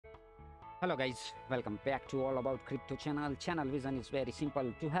Hello guys, welcome back to All About Crypto channel. Channel vision is very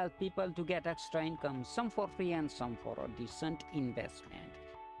simple: to help people to get extra income, some for free and some for a decent investment.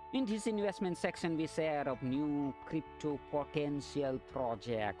 In this investment section, we share a new crypto potential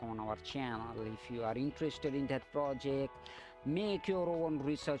project on our channel. If you are interested in that project, make your own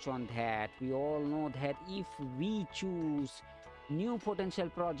research on that. We all know that if we choose new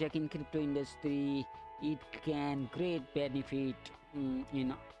potential project in crypto industry, it can great benefit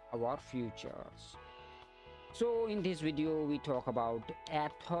in our futures. So in this video we talk about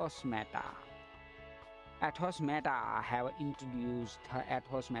Athos Meta. Athos Meta have introduced the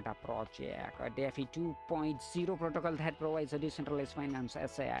Athos Meta project, a DeFi 2.0 protocol that provides a decentralized finance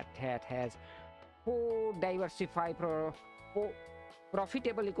asset that has four diversified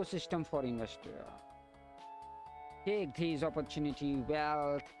profitable ecosystem for investors. Take this opportunity: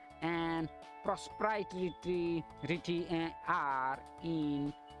 wealth and prosperity are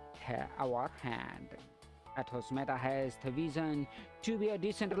in our hand. Athos Meta has the vision to be a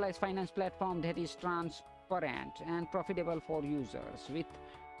decentralized finance platform that is transparent and profitable for users, with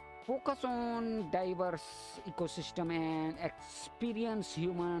focus on diverse ecosystem and experienced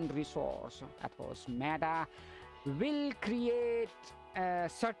human resource. Athos Meta will create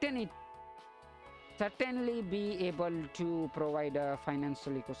certainly be able to provide a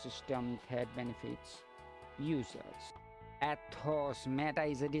financial ecosystem that benefits users. Athos Meta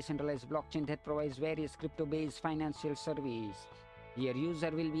is a decentralized blockchain that provides various crypto-based financial services. Here,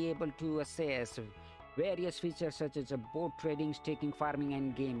 user will be able to access various features such as both trading, staking, farming,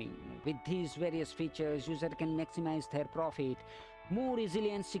 and gaming. With these various features, user can maximize their profit more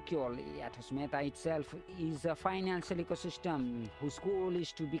easily and securely. Athos Meta itself is a financial ecosystem whose goal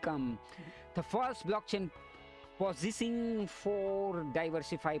is to become the first blockchain possessing four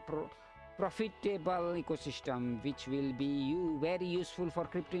diversified profitable ecosystem, which will be very useful for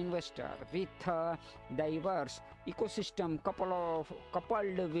crypto investor. With a diverse ecosystem coupled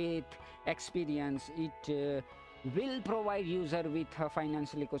with experience, it will provide user with a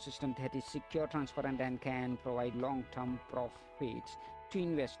financial ecosystem that is secure, transparent, and can provide long-term profits to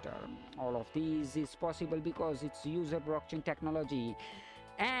investor. All of these is possible because it's user blockchain technology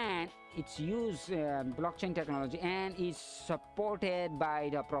and is supported by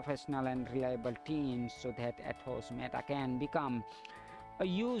the professional and reliable teams, so that Athos Meta can become a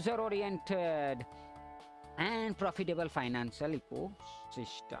user-oriented and profitable financial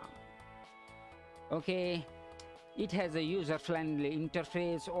ecosystem. Okay, it has a user-friendly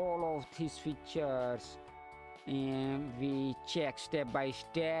interface. All of these features we check step by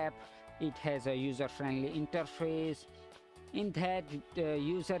step. It has a user-friendly interface in that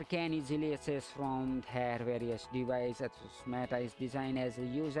user can easily access from their various devices. Athos Meta is designed as a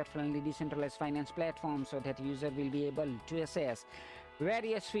user-friendly decentralized finance platform, so that user will be able to access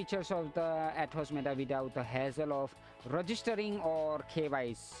various features of the Athos Meta without the hassle of registering or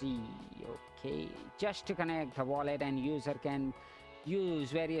KYC. Okay, just to connect the wallet, and user can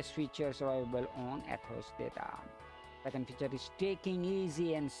use various features available on Athos Data. Second feature is staking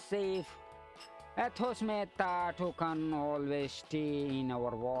easy and safe. Athos Meta token always stay in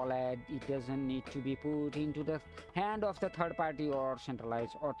our wallet. It doesn't need to be put into the hand of the third party or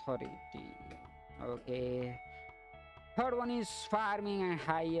centralized authority. Okay. Third one is farming and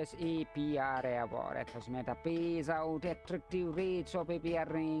highest APR ever. Athos Meta pays out attractive rates of APR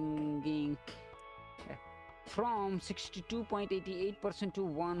ranging from 62.88% to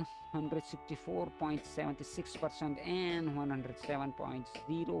 164.76% and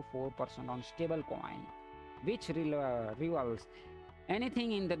 107.04% on stablecoin, which rivals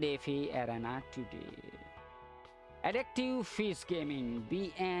anything in the DeFi arena today. Addictive fish gaming.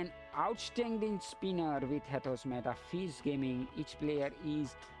 Be an outstanding spinner with Athos Meta fish gaming. Each player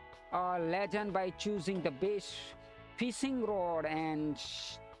is a legend by choosing the best fishing rod and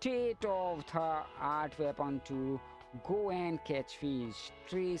state-of-the-art weapon to go and catch fish.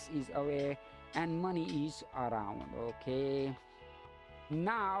 Stress is away and money is around. Okay,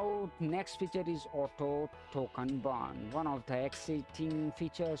 now next feature is auto token burn. One of the exciting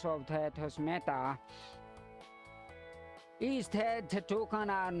features of the Athos Meta is that the tokens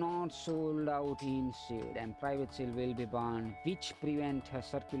are not sold out in sealed, and private sale will be burned, which prevent a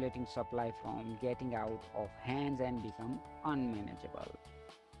circulating supply from getting out of hands and become unmanageable.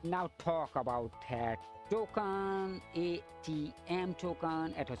 Now talk about that token, ATM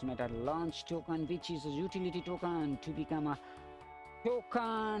token, Athos Meta launch token, which is a utility token to become a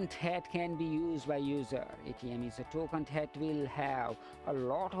token that can be used by user. ATM is a token that will have a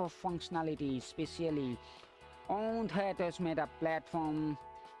lot of functionality, especially on the Athos Meta platform.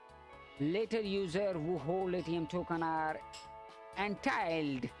 Later, users who hold ATM token are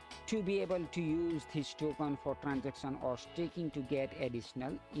entitled to be able to use this token for transaction or staking to get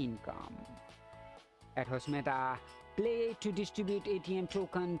additional income. Athos Meta play to distribute ATM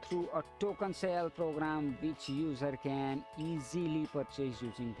token through a token sale program which user can easily purchase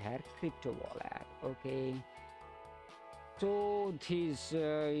using their crypto wallet. Okay, so this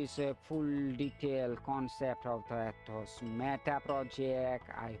is a full detailed concept of the Athos Meta project.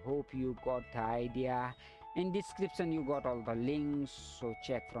 I hope you got the idea. In description you got all the links, so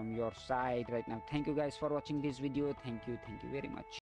check from your side right now. Thank you guys for watching this video. Thank you very much.